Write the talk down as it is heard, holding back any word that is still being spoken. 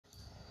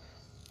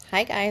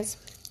Hi guys,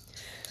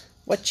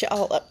 what you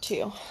all up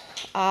to?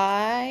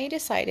 I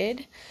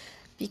decided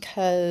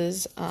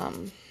because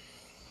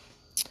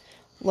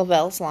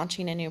Lavelle's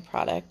launching a new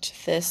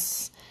product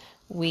this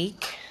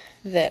week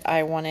that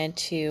I wanted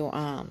to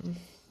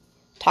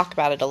talk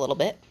about it a little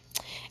bit.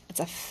 It's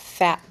a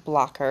fat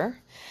blocker.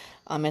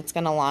 It's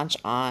going to launch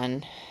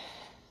on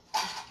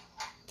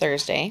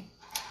Thursday,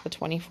 the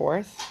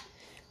 24th,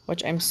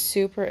 which I'm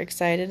super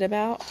excited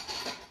about.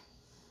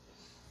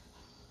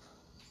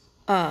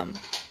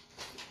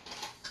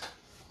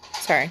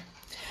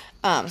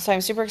 So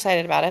I'm super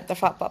excited about it. The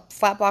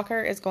flat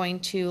blocker is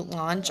going to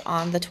launch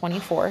on the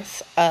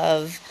 24th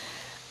of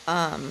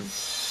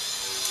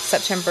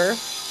September.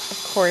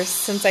 Of course,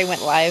 since I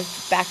went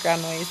live,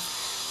 background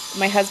noise,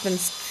 my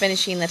husband's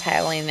finishing the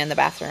tiling in the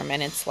bathroom,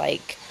 and it's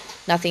like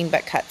nothing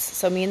but cuts.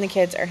 So me and the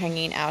kids are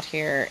hanging out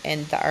here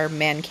in our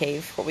man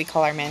cave, what we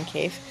call our man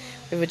cave.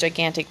 We have a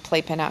gigantic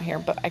playpen out here,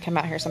 but I come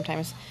out here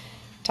sometimes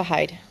to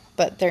hide.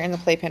 But they're in the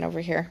playpen over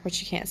here,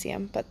 which you can't see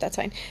them, but that's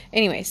fine.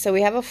 Anyway, so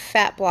we have a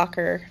fat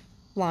blocker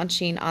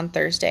launching on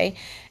Thursday,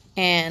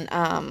 and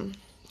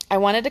I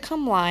wanted to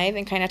come live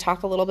and kind of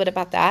talk a little bit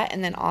about that,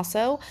 and then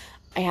also,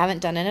 I haven't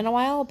done it in a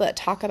while, but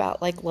talk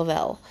about like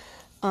Lavelle.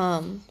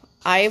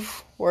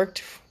 I've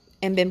worked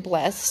and been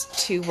blessed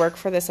to work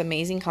for this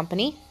amazing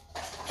company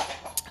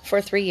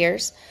for 3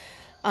 years.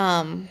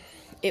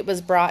 It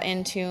was brought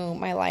into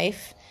my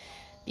life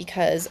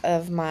because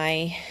of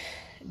my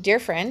dear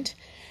friend,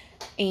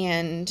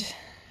 and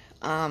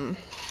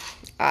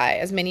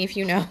as many of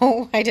you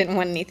know, I didn't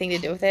want anything to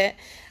do with it.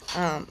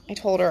 I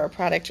told her our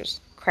product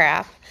was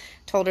crap,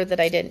 told her that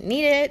I didn't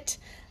need it,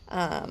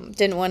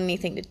 didn't want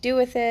anything to do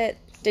with it,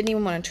 didn't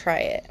even want to try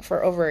it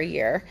for over a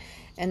year.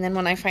 And then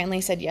when I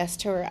finally said yes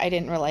to her, I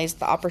didn't realize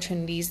the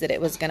opportunities that it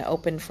was going to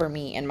open for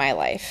me in my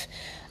life.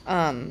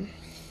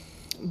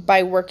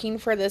 By working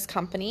for this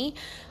company,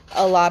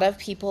 a lot of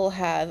people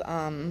have,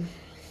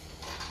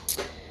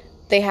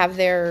 they have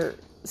their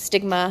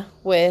stigma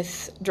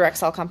with direct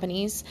sell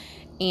companies,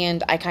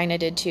 and I kind of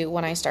did too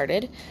when I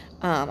started.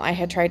 I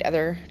had tried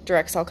other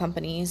direct sell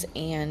companies,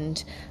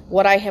 and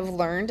what I have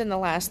learned in the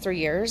last 3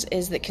 years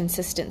is that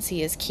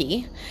consistency is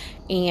key.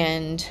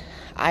 And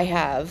I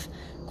have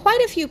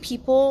quite a few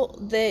people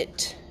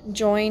that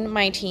join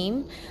my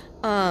team,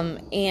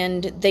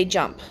 and they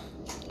jump.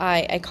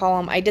 I call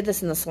them, I did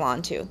this in the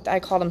salon too. I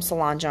called them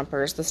salon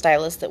jumpers, the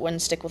stylists that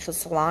wouldn't stick with the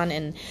salon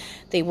and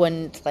they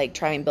wouldn't like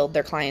try and build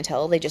their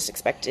clientele. They just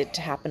expect it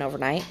to happen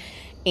overnight.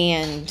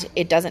 And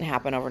it doesn't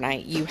happen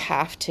overnight. You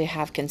have to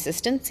have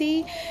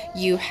consistency.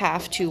 You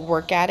have to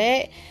work at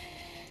it.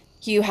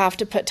 You have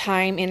to put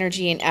time,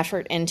 energy, and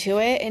effort into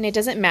it. And it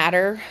doesn't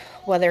matter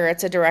whether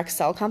it's a direct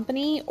sell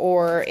company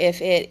or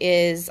if it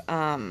is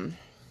a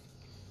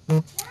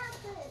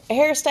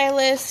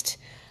hairstylist.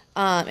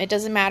 It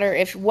doesn't matter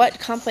if what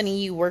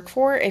company you work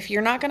for. If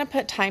you're not going to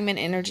put time and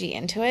energy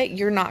into it,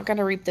 you're not going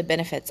to reap the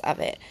benefits of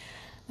it.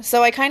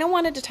 So I kind of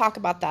wanted to talk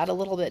about that a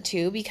little bit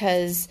too,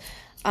 because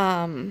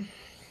I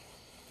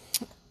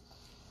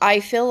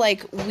feel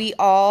like we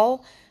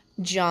all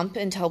jump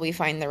until we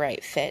find the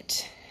right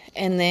fit.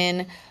 And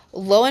then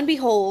lo and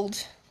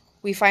behold,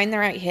 we find the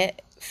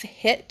right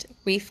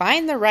we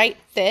find the right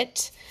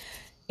fit,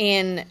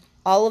 and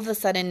all of a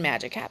sudden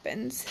magic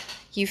happens.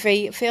 You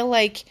feel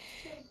like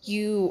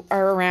you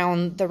are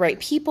around the right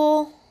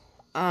people,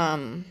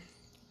 the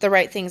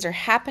right things are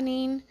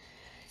happening.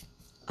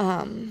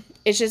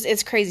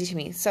 It's crazy to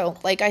me. So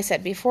like I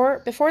said,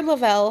 before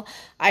Lavelle,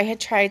 I had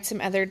tried some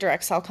other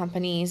direct sell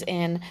companies,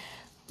 and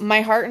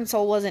my heart and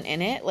soul wasn't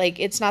in it. Like,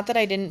 it's not that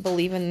I didn't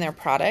believe in their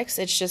products.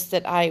 It's just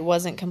that I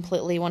wasn't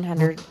completely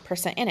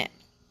 100% in it.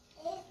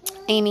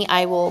 Amy,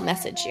 I will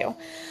message you.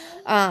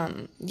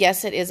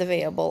 Yes, it is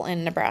available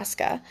in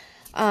Nebraska.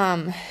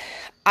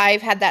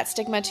 I've had that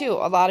stigma too.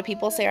 A lot of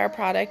people say our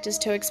product is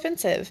too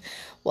expensive.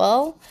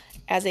 Well,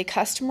 as a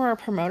customer or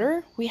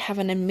promoter, we have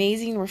an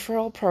amazing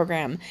referral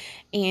program,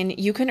 and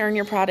you can earn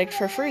your product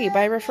for free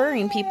by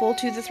referring people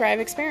to the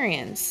Thrive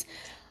experience.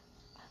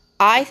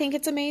 I think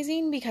it's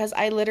amazing because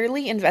I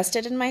literally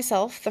invested in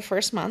myself the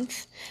first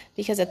month,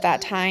 because at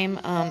that time,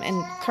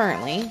 and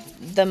currently,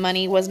 the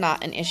money was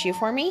not an issue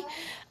for me.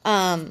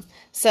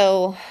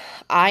 So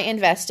I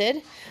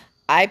invested.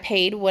 I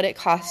paid what it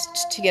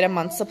cost to get a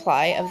month's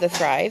supply of the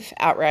Thrive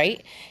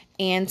outright,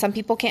 and some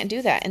people can't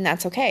do that, and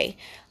that's okay.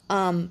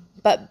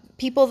 But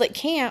people that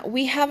can't,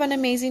 we have an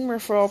amazing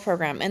referral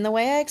program, and the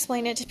way I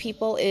explain it to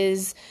people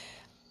is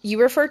you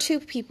refer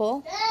 2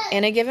 people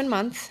in a given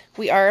month.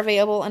 We are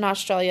available in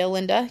Australia.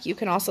 Linda, you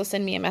can also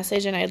send me a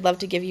message, and I'd love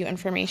to give you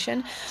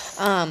information.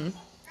 Where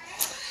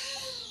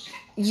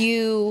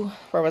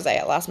was I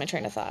at? Lost my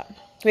train of thought.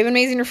 We have an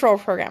amazing referral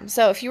program.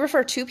 So if you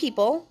refer 2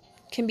 people,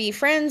 can be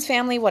friends,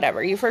 family,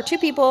 whatever. You refer 2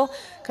 people,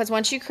 because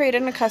once you create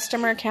a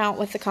customer account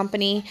with the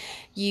company,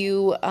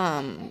 you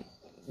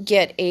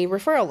get a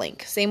referral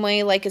link. Same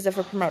way like as if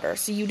a promoter.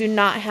 So you do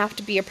not have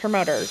to be a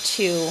promoter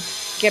to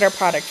get our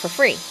product for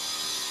free.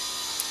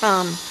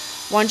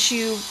 Once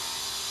you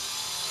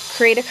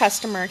create a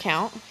customer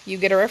account, you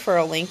get a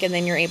referral link, and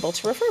then you're able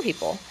to refer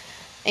people.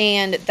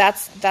 And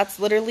that's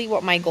literally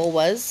what my goal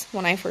was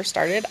when I first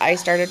started. I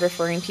started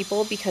referring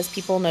people because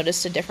people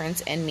noticed a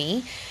difference in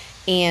me,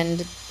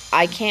 and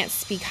I can't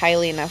speak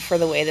highly enough for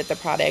the way that the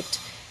product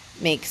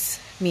makes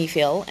me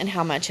feel and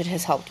how much it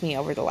has helped me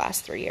over the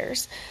last 3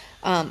 years.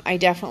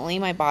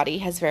 My body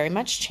has very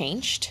much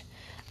changed.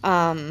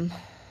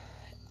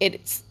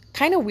 It's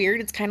kind of weird.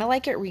 It's kind of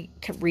like it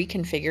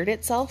reconfigured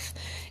itself,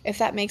 if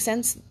that makes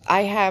sense.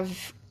 I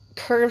have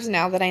curves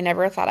now that I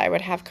never thought I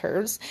would have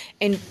curves.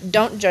 And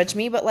don't judge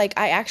me, but like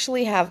I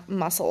actually have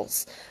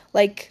muscles.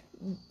 Like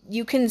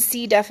you can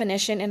see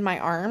definition in my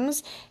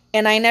arms,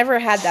 and I never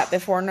had that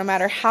before. No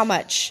matter how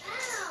much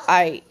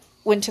I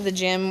went to the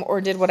gym or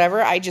did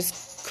whatever, I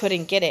just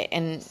couldn't get it.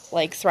 And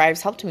like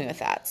Thrive's helped me with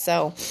that.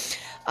 So,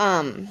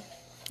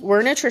 we're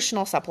a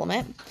nutritional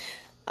supplement.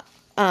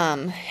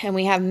 And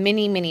we have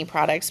many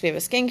products. We have a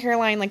skincare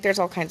line. Like there's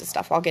all kinds of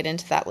stuff. I'll get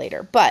into that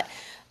later. But,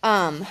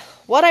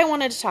 what I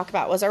wanted to talk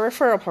about was our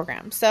referral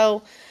program.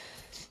 So,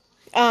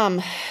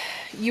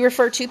 you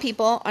refer 2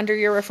 people under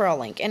your referral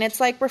link, and it's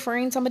like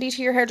referring somebody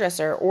to your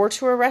hairdresser or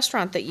to a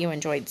restaurant that you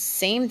enjoyed.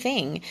 Same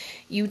thing.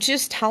 You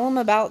just tell them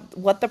about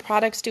what the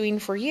product's doing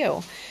for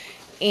you.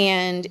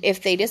 And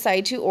if they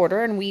decide to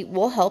order, and we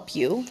will help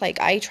you,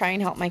 like I try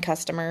and help my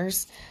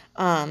customers,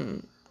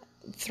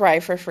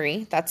 thrive for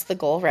free. That's the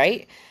goal,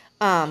 right?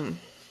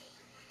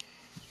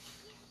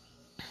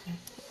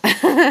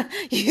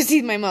 You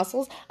see my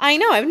muscles? I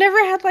know. I've never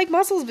had like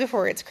muscles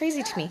before. It's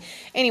crazy to me.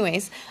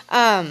 Anyways,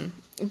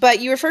 but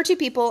you refer 2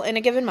 people in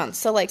a given month.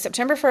 So like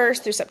September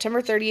 1st through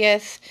September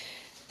 30th,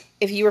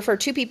 if you refer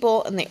 2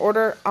 people and they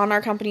order on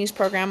our company's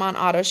program on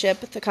auto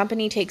ship, the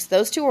company takes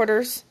those 2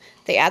 orders,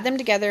 they add them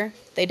together,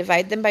 they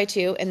divide them by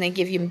 2, and they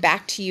give them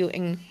back to you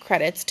in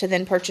credits to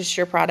then purchase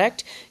your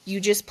product.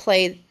 You just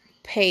pay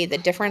the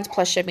difference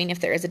plus shipping if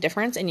there is a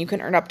difference, and you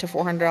can earn up to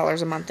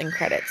 $400 a month in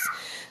credits.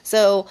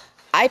 So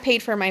I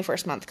paid for my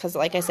first month because,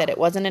 like I said, it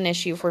wasn't an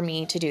issue for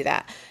me to do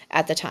that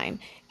at the time.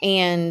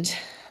 And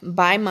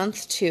by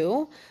month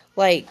 2,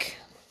 like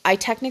I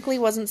technically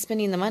wasn't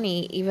spending the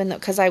money, even though,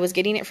 because I was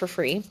getting it for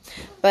free.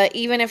 But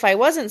even if I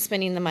wasn't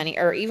spending the money,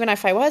 or even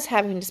if I was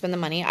having to spend the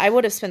money, I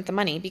would have spent the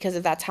money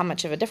because that's how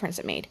much of a difference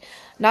it made.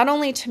 Not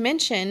only to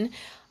mention,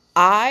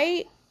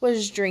 I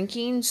was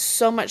drinking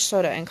so much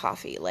soda and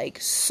coffee, like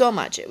so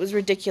much. It was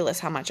ridiculous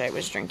how much I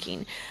was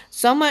drinking.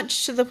 So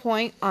much to the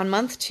point on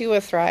month 2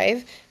 of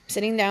Thrive,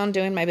 sitting down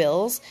doing my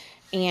bills,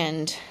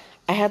 and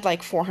I had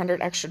like $400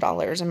 extra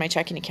in my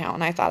checking account,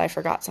 and I thought I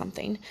forgot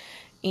something.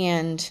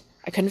 And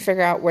I couldn't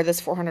figure out where this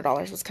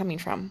 $400 was coming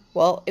from.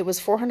 Well, it was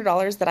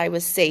 $400 that I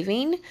was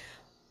saving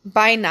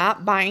by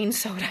not buying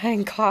soda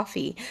and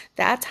coffee.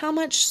 That's how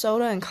much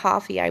soda and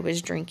coffee I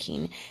was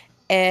drinking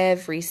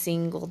every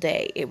single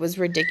day. It was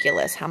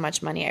ridiculous how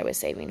much money I was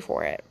saving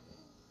for it.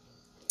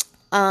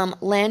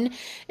 Len,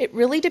 it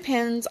really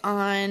depends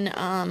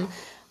on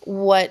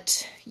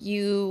what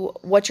you're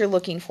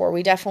looking for.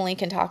 We definitely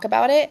can talk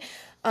about it.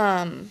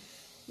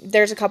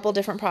 There's a couple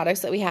different products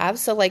that we have.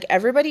 So like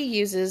everybody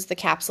uses the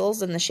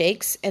capsules and the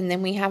shakes, and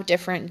then we have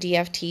different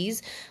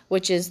DFTs,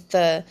 which is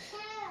the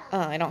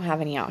I don't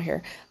have any out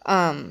here.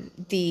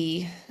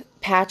 The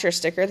patch or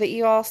sticker that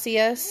you all see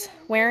us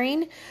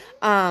wearing.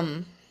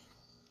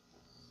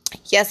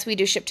 Yes, we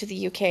do ship to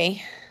the UK.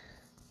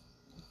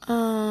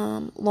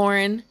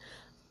 Lauren,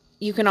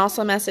 you can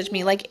also message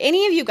me. Like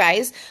any of you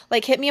guys,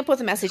 like hit me up with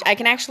a message. I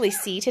can actually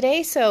see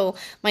today, so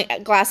my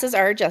glasses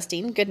are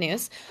adjusting. Good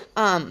news.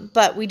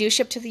 But we do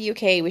ship to the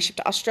UK. We ship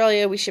to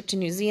Australia. We ship to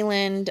New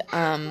Zealand.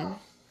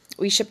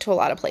 We ship to a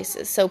lot of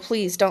places. So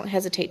please don't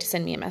hesitate to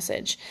send me a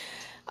message.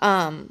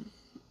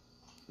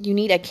 You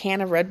need a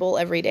can of Red Bull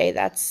every day.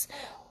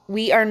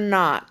 We are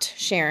not,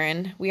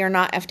 Sharon, we are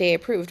not FDA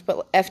approved.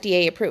 But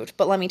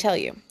let me tell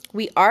you,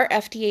 we are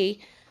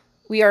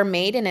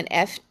made in an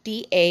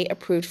FDA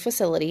approved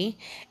facility,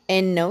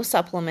 and no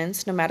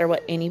supplements, no matter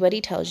what anybody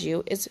tells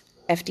you, is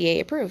FDA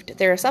approved.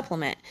 They're a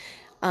supplement.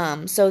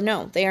 So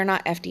no, they are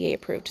not FDA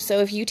approved. So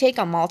if you take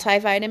a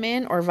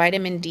multivitamin or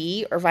vitamin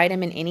D or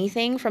vitamin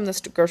anything from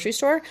the grocery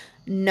store,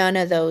 none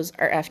of those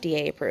are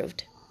FDA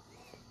approved.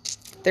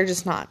 They're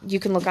just not. You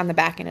can look on the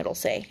back and it'll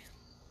say.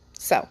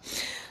 So,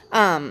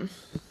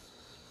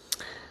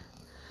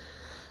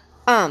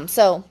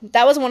 so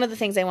that was one of the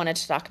things I wanted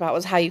to talk about,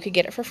 was how you could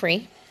get it for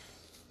free.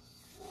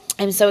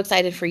 I'm so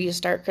excited for you to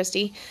start,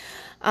 Christy,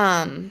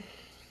 back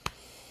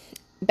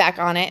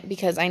on it,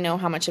 because I know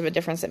how much of a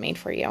difference it made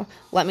for you.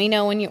 Let me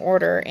know when you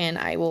order and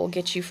I will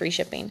get you free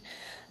shipping.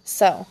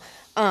 So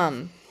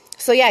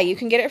yeah, you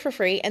can get it for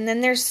free. And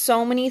then there's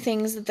so many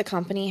things that the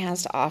company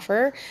has to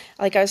offer.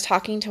 Like I was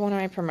talking to one of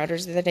my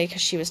promoters the other day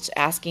because she was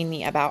asking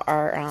me about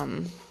our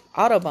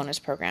auto bonus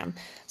program.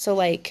 So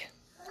like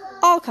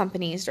all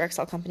companies, direct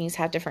sell companies,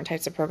 have different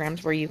types of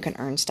programs where you can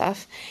earn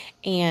stuff.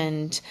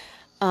 And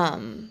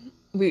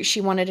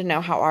she wanted to know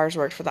how ours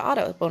worked for the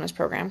auto bonus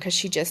program, because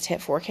she just hit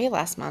 4K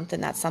last month,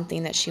 and that's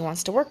something that she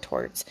wants to work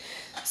towards.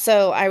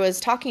 So I was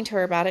talking to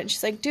her about it, and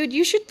she's like, dude,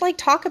 you should like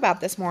talk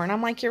about this more. And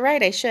I'm like, you're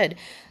right, I should.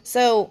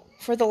 So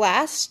for the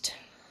last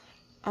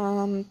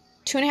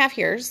 2.5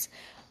 years,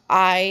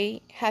 I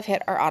have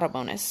hit our auto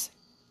bonus,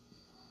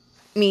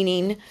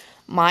 meaning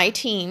my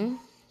team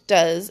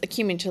does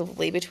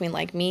accumulatively between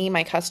like me,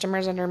 my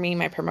customers under me,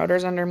 my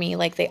promoters under me,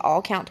 like they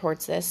all count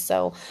towards this.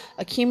 So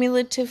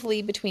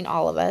accumulatively between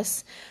all of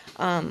us,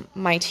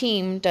 my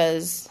team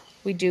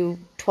we do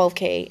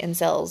 12K in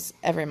sales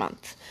every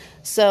month.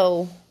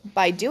 So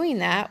by doing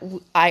that,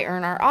 I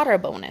earn our auto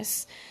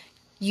bonus.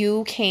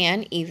 You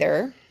can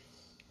either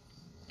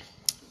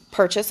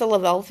purchase a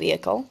Lavelle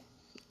vehicle,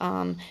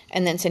 and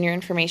then send your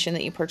information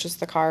that you purchased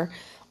the car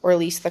or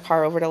lease the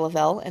car over to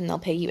Lavelle, and they'll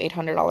pay you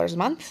 $800 a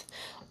month.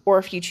 Or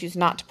if you choose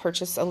not to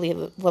purchase a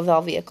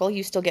Lavelle vehicle,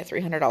 you still get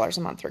 $300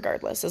 a month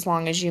regardless, as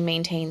long as you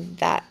maintain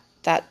that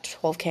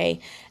 12K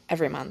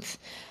every month.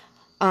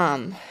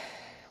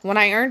 When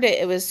I earned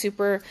it, it was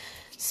super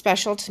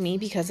special to me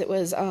because it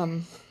was,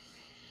 I'm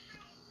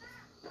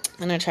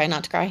going to try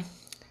not to cry,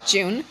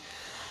 June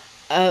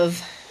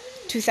of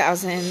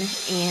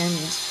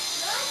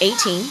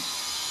 2018.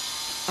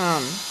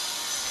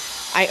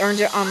 I earned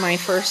it on my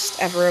first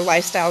ever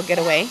lifestyle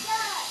getaway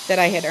that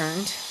I had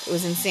earned. It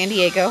was in San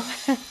Diego,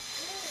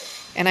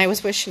 and I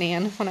was with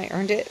Shanann when I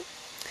earned it,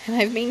 and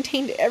I've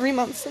maintained it every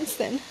month since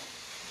then.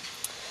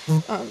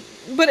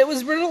 But it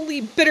was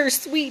really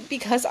bittersweet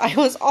because I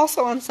was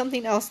also on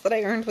something else that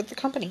I earned with the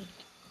company.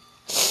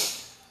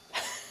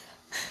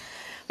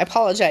 I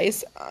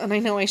apologize, and I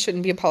know I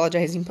shouldn't be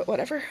apologizing, but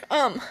whatever.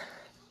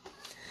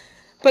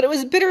 But it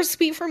was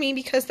bittersweet for me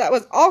because that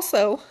was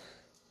also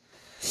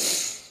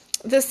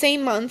the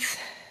same month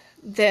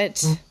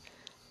that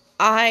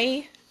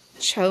I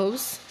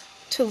chose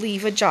to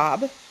leave a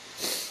job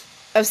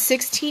of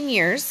 16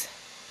 years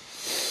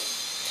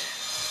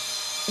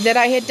that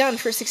I had done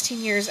for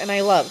 16 years and I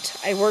loved.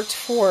 I worked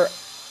for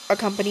a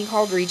company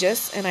called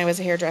Regis, and I was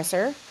a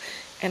hairdresser,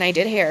 and I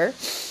did hair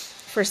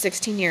for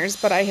 16 years,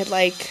 but I had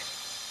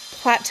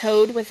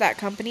plateaued with that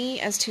company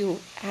as to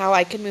how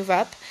I could move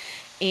up,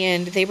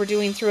 and they were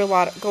going through a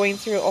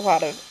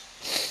lot of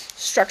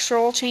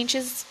structural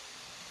changes.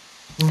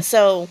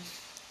 So,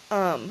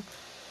 I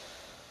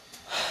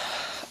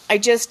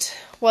just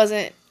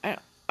wasn't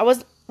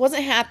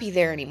happy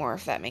there anymore,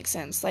 if that makes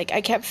sense. Like,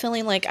 I kept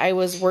feeling like I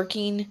was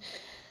working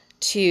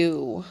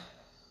I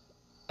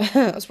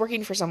was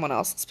working for someone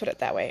else, let's put it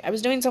that way. I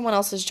was doing someone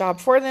else's job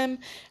for them.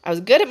 I was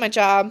good at my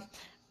job,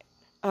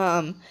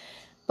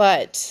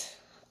 but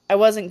I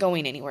wasn't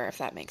going anywhere, if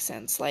that makes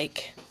sense.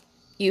 Like,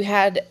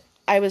 I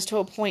was to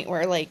a point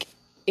where,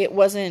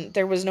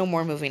 there was no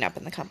more moving up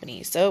in the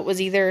company. So it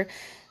was either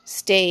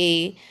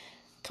stay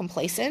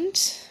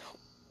complacent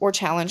or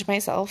challenge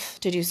myself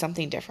to do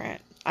something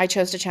different. I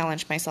chose to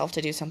challenge myself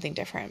to do something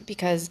different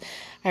because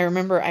I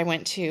remember I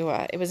went to,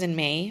 it was in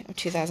May of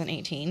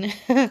 2018.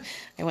 I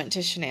went to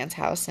Shanann's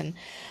house, and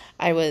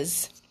I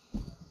was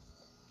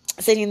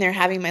sitting there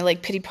having my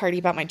pity party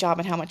about my job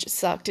and how much it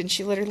sucked. And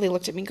she literally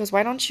looked at me and goes,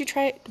 why don't you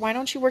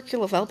work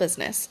your Lavelle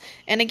business?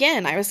 And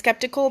again, I was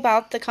skeptical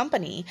about the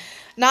company,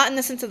 not in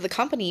the sense of the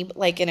company,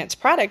 in its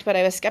product, but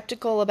I was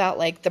skeptical about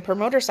the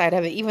promoter side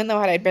of it, even though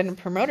I'd been a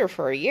promoter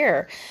for a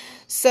year.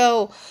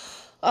 So,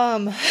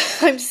 I'm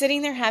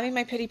sitting there having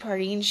my pity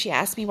party, and she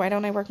asked me, why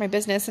don't I work my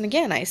business? And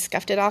again, I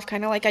scuffed it off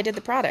kind of like I did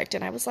the product.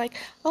 And I was like,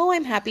 oh,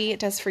 I'm happy it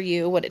does for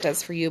you what it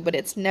does for you, but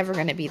it's never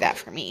going to be that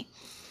for me.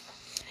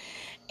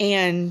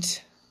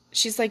 And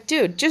she's like,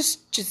 dude,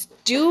 just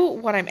do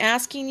what I'm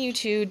asking you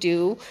to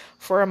do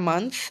for a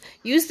month.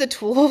 Use the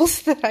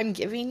tools that I'm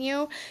giving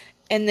you.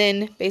 And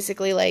then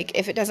basically,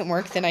 if it doesn't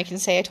work, then I can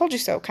say, I told you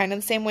so. Kind of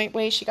the same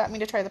way she got me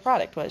to try the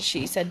product was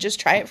she said,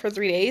 just try it for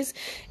 3 days.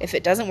 If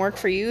it doesn't work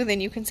for you,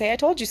 then you can say, I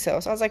told you so.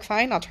 So I was like,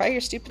 fine, I'll try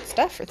your stupid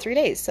stuff for 3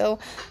 days. So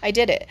I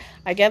did it.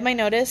 I gave my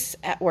notice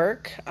at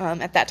work.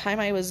 At that time,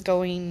 I just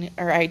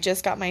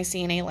got my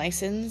CNA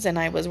license, and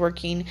I was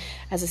working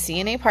as a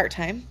CNA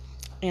part-time,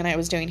 and I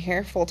was doing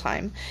hair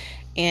full-time.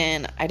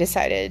 And I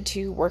decided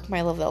to work my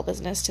Lavelle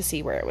business to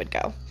see where it would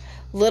go.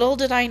 Little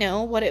did I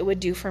know what it would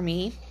do for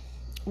me,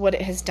 what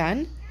it has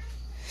done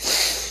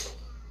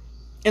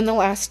in the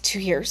last 2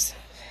 years.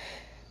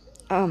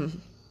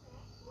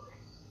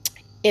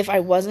 If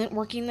I wasn't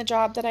working the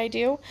job that I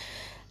do,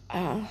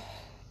 I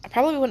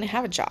probably wouldn't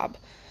have a job,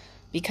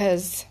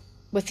 because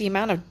with the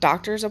amount of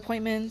doctor's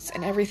appointments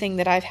and everything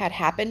that I've had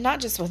happen, not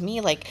just with me,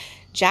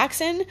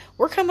 Jackson,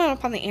 we're coming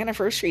up on the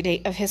anniversary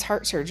date of his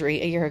heart surgery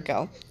a year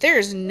ago. There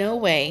is no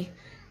way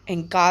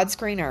in God's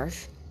green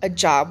earth a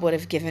job would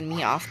have given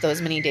me off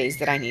those many days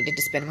that I needed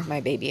to spend with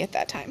my baby at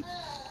that time.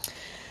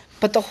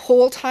 But the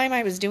whole time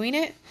I was doing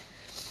it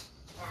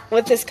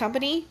with this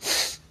company,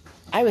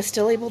 I was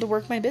still able to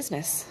work my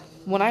business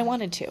when I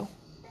wanted to.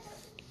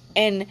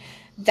 And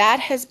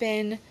that has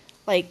been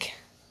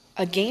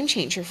a game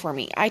changer for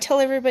me. I tell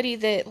everybody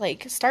that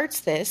starts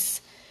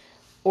this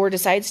or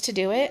decides to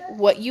do it,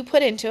 what you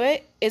put into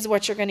it is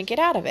what you're going to get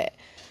out of it.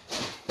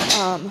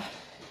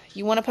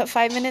 You want to put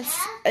 5 minutes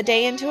a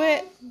day into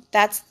it,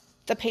 that's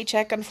the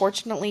paycheck,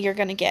 unfortunately, you're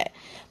going to get.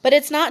 But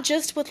it's not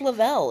just with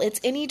Lavelle.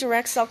 It's any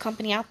direct sell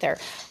company out there.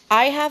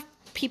 I have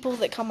people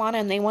that come on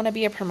and they want to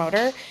be a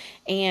promoter,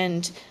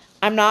 and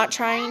I'm not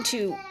trying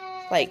to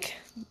like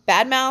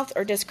bad mouth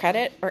or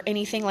discredit or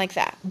anything like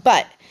that.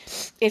 But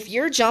if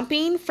you're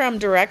jumping from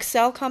direct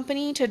sell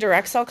company to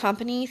direct sell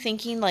company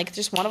thinking like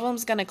just one of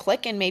them's going to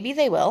click, and maybe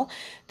they will,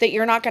 that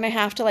you're not going to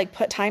have to like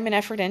put time and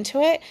effort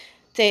into it,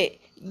 that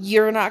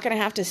you're not going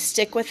to have to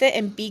stick with it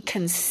and be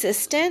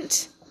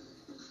consistent,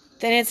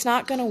 then it's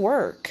not going to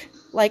work.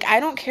 Like, I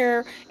don't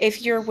care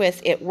if you're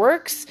with It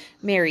Works,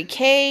 Mary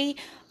Kay,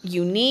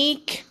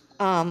 Unique,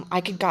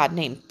 I could God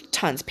name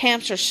tons,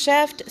 Pamster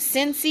Chef,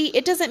 Cincy,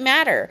 it doesn't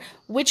matter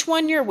which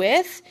one you're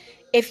with.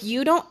 If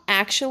you don't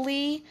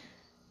actually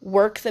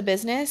work the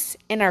business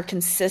and are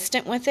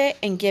consistent with it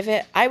and give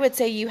it, I would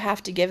say you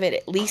have to give it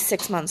at least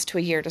 6 months to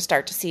a year to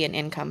start to see an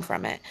income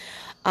from it.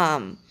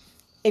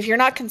 If you're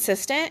not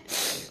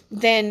consistent,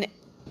 then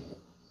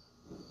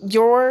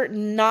you're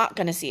not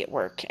going to see it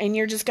work. And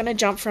you're just going to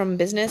jump from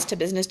business to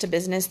business to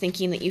business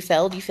thinking that you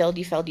failed.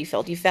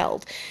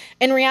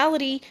 In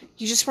reality,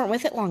 you just weren't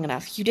with it long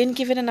enough. You didn't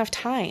give it enough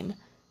time.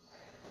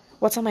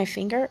 What's on my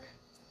finger?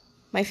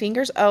 My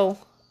fingers? Oh,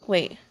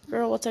 wait.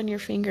 Girl, what's on your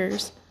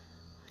fingers?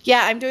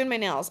 Yeah, I'm doing my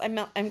nails.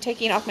 I'm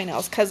taking off my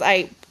nails because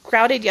I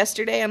grouted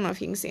yesterday. I don't know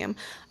if you can see them.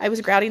 I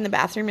was grouting the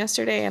bathroom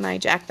yesterday and I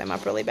jacked them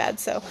up really bad.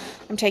 So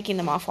I'm taking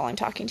them off while I'm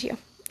talking to you.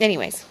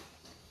 Anyways,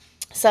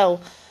 so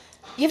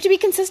you have to be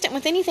consistent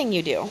with anything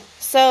you do.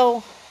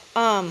 So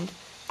I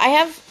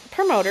have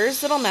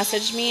promoters that'll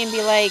message me and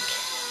be like,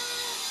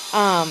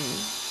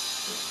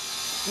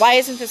 why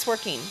isn't this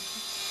working?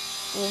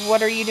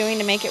 What are you doing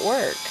to make it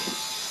work?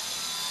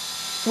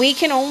 We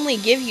can only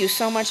give you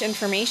so much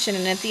information,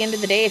 and at the end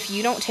of the day, if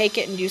you don't take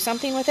it and do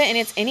something with it, and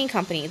it's any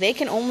company, they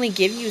can only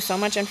give you so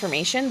much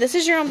information. This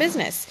is your own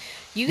business.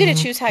 You get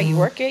to choose how you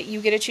work it.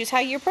 You get to choose how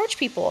you approach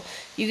people.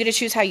 You get to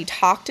choose how you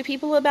talk to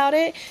people about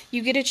it.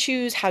 You get to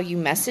choose how you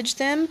message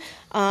them.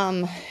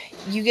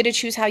 You get to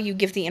choose how you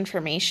give the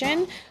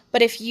information.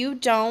 But if you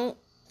don't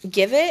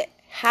give it,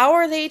 how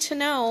are they to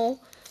know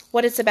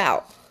what it's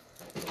about?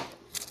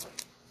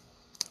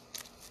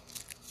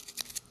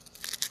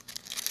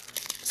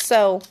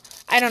 So,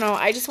 I don't know.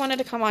 I just wanted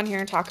to come on here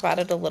and talk about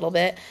it a little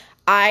bit.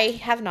 I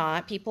have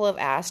not. People have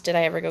asked, did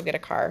I ever go get a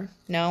car?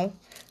 No,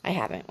 I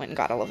haven't went and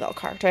got a Lavelle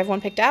car. Do I have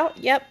one picked out?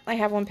 Yep, I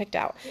have one picked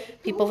out.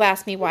 People have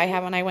asked me why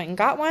haven't I went and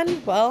got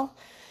one? Well,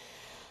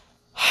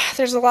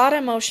 there's a lot of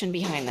emotion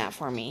behind that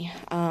for me.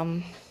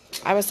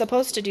 I was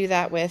supposed to do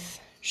that with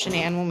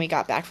Shanann when we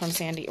got back from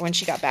when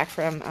she got back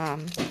from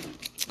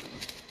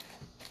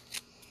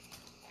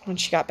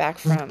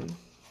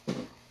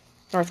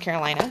North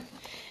Carolina.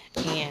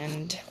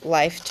 And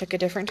life took a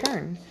different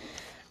turn.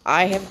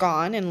 I have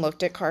gone and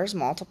looked at cars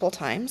multiple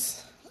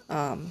times.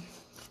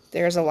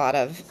 There's a lot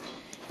of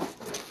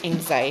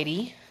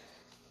anxiety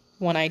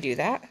when I do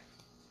that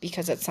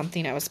because it's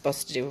something I was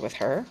supposed to do with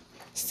her.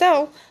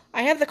 So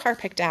I have the car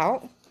picked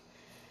out.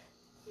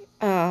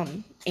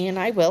 And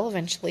I will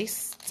eventually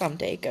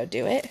someday go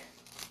do it.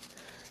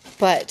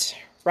 But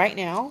right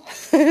now,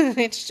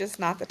 it's just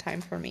not the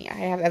time for me. I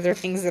have other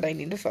things that I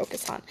need to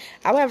focus on.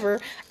 However,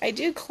 I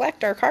do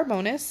collect our car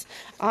bonus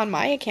on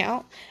my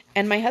account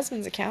and my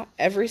husband's account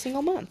every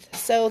single month.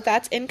 So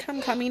that's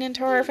income coming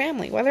into our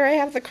family. Whether I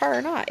have the car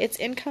or not, it's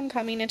income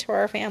coming into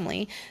our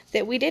family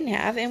that we didn't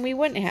have and we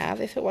wouldn't have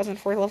if it wasn't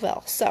for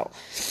Lavelle. So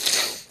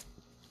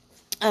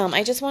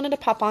I just wanted to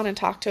pop on and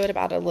talk to it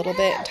about it a little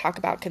bit and talk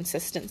about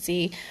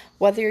consistency.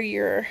 Whether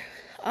you're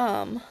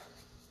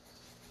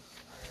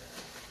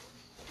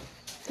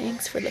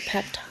thanks for the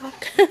pep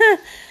talk.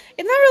 It's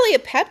not really a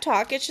pep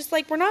talk. It's just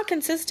like we're not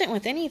consistent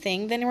with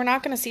anything, then we're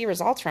not going to see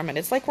results from it.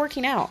 It's like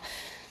working out.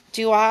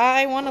 Do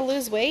I want to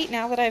lose weight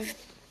now that I've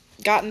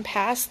gotten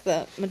past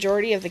the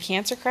majority of the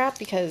cancer crap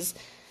because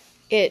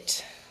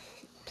it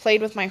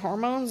played with my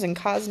hormones and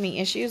caused me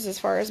issues as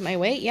far as my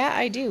weight? Yeah,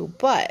 I do.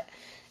 But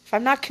if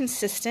I'm not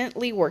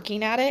consistently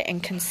working at it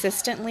and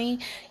consistently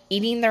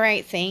eating the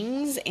right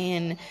things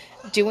and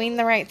doing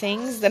the right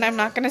things, then I'm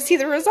not going to see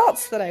the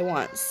results that I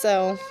want.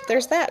 So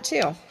there's that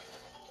too.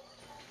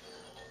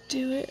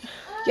 Do it.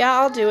 Yeah,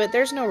 I'll do it.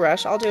 There's no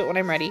rush. I'll do it when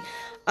I'm ready.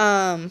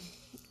 And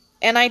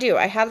I do.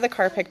 I have the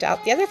car picked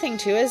out. The other thing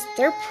too is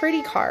they're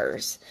pretty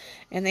cars.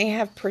 And they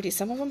have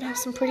some of them have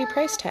some pretty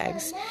price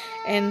tags.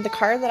 And the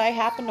car that I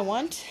happen to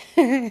want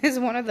is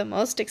one of the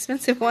most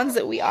expensive ones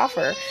that we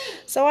offer.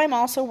 So I'm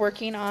also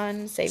working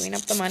on saving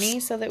up the money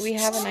so that we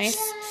have a nice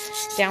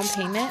down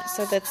payment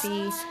so that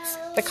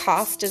the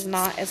cost is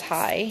not as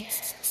high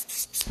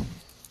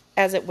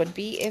as it would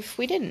be if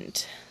we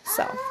didn't.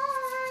 So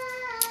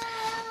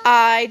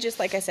I just,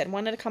 like I said,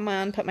 wanted to come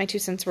on, put my 2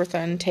 cents worth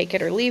on, take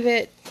it or leave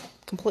it.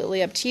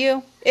 Completely up to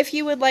you. If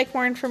you would like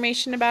more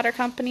information about our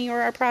company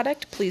or our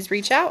product, please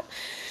reach out.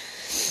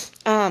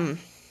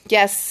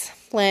 Yes,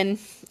 Lynn,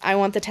 I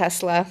want the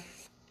Tesla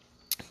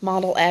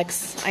Model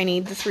X. I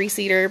need the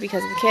 3-seater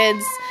because of the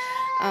kids.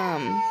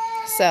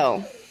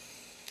 So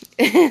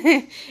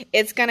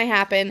It's gonna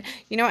happen.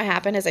 You know what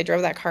happened is I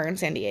drove that car in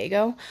San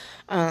Diego,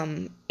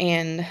 and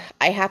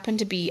I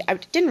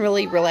didn't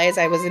really realize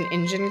I was an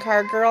engine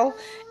car girl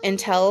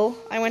until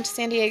I went to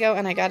San Diego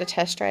and I got to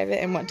test drive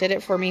it. And what did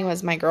it for me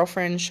was my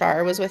girlfriend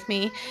Shar was with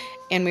me,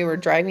 and we were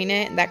driving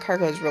it. And that car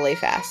goes really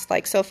fast,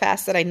 like so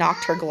fast that I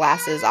knocked her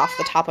glasses off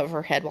the top of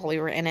her head while we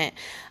were in it.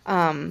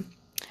 And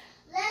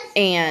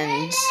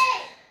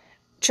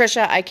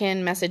Trisha, I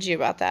can message you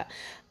about that.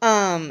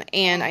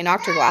 And I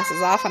knocked her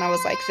glasses off, and I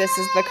was like, this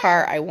is the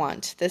car I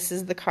want. This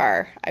is the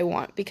car I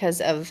want because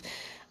of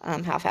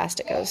how fast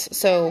it goes.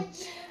 So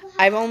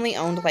I've only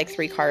owned like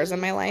 3 cars in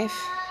my life.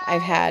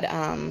 I've had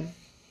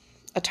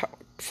a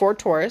Ford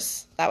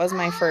Taurus. That was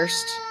my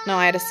first. No,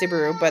 I had a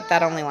Subaru, but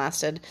that only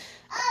lasted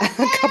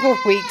a couple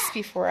of weeks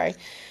before I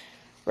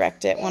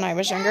wrecked it when I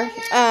was younger.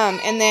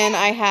 And then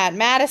I had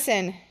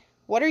Madison.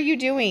 What are you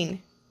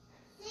doing?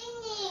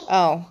 Singing.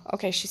 Oh,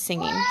 okay, she's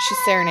singing. She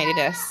serenaded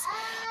us.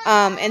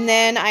 And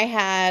then I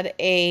had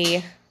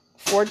a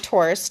Ford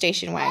Taurus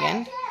station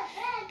wagon,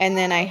 and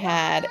then I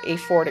had a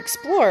Ford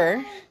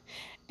Explorer,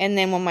 and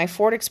then when my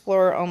Ford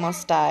Explorer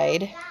almost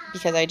died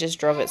because I just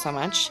drove it so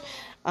much,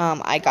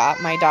 I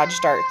got my Dodge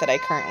Dart that I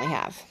currently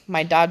have.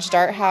 My Dodge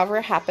Dart,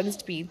 however, happens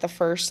to be the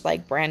first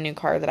like brand new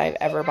car that I've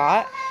ever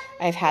bought.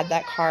 I've had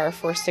that car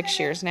for 6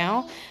 years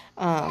now.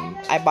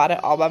 I bought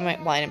it all by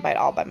I didn't buy it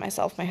all by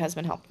myself. My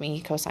husband helped me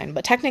co-sign,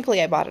 but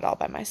technically I bought it all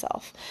by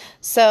myself.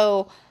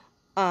 So,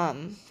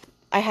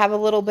 I have a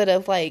little bit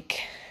of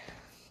like,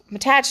 I'm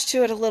attached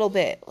to it a little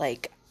bit,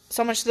 like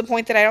so much to the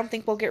point that I don't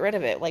think we'll get rid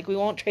of it. Like we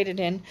won't trade it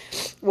in.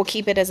 We'll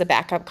keep it as a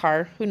backup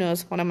car. Who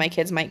knows? One of my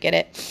kids might get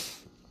it.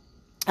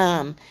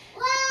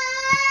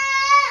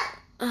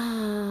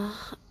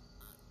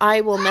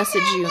 I will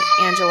message you,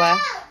 Angela.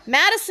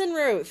 Madison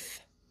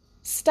Ruth,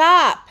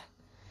 stop.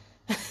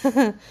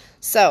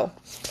 So,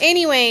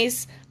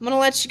 anyways, I'm going to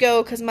let you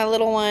go because my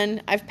little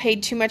one, I've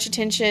paid too much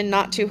attention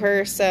not to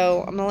her, so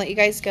I'm going to let you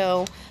guys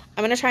go.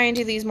 I'm going to try and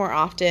do these more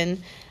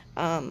often.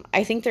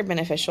 I think they're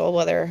beneficial,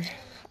 whether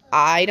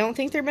I don't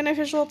think they're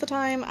beneficial at the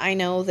time. I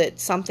know that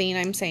something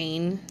I'm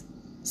saying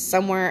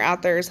somewhere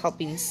out there is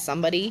helping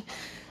somebody,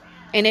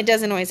 and it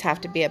doesn't always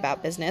have to be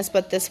about business,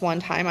 but this one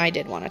time I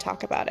did want to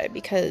talk about it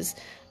because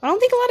I don't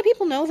think a lot of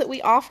people know that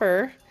we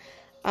offer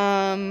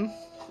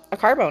a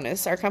car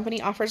bonus. Our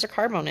company offers a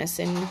car bonus,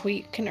 and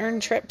we can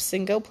earn trips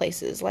and go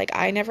places. Like,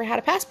 I never had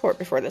a passport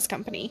before this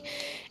company,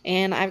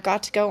 and I've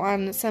got to go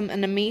on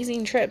an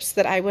amazing trips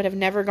that I would have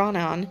never gone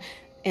on,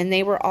 and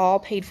they were all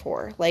paid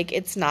for. Like,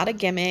 it's not a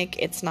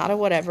gimmick, it's not a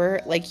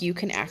whatever. Like, you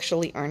can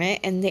actually earn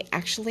it, and they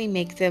actually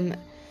make them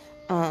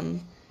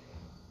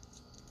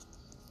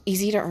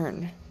easy to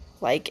earn.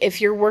 Like, if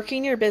you're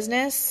working your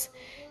business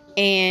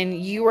and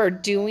you are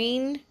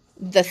doing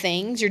the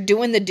things, you're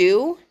doing the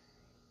do.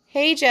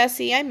 Hey,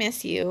 Jesse, I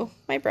miss you.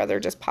 My brother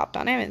just popped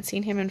on. I haven't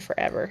seen him in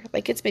forever.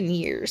 Like, it's been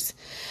years.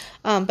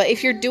 But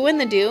if you're doing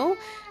the do,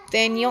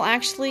 then you'll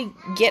actually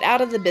get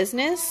out of the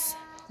business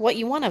what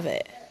you want of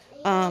it.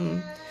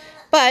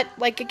 But,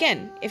 like,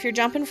 again, if you're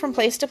jumping from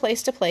place to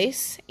place to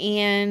place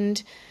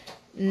and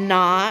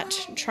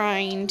not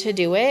trying to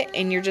do it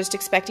and you're just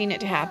expecting it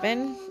to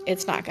happen,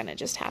 it's not going to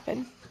just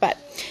happen. But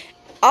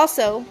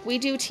also, we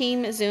do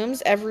team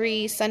Zooms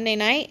every Sunday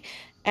night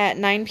at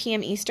 9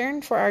 p.m.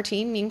 Eastern for our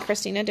team. Me and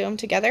Christina do them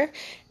together.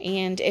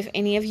 And if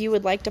any of you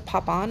would like to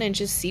pop on and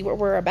just see what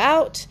we're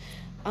about,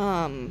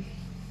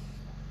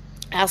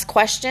 ask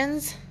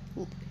questions,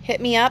 hit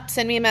me up,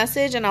 send me a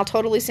message, and I'll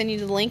totally send you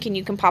the link, and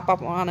you can pop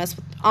up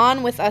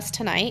on with us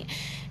tonight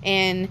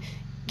and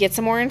get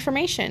some more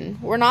information.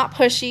 We're not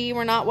pushy.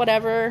 We're not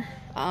whatever.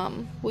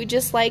 We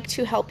just like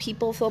to help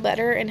people feel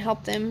better and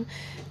help them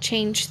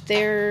change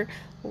their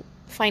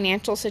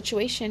financial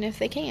situation if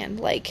they can.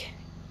 Like,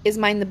 is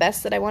mine the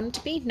best that I want it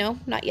to be? No,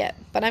 not yet,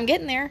 but I'm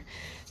getting there.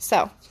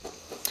 So,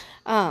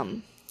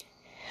 I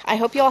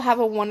hope you all have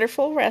a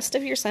wonderful rest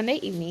of your Sunday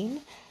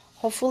evening.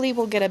 Hopefully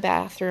we'll get a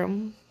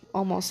bathroom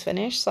almost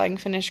finished so I can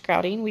finish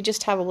grouting. We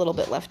just have a little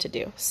bit left to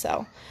do.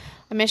 So,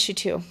 I miss you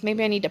too.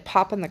 Maybe I need to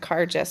pop in the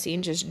car, Jesse,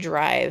 and just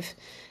drive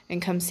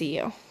and come see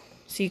you.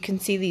 So you can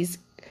see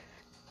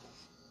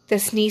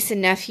this niece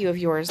and nephew of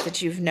yours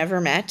that you've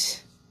never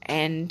met,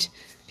 and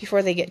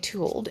before they get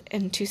too old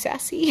and too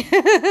sassy.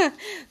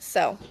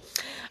 So,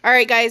 all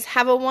right, guys,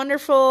 have a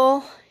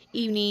wonderful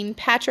evening.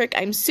 Patrick,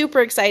 I'm super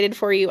excited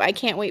for you. I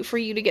can't wait for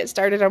you to get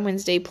started on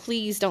Wednesday.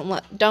 Please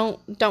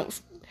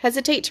don't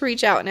hesitate to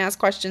reach out and ask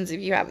questions if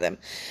you have them.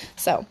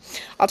 So,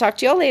 I'll talk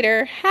to y'all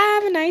later.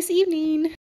 Have a nice evening.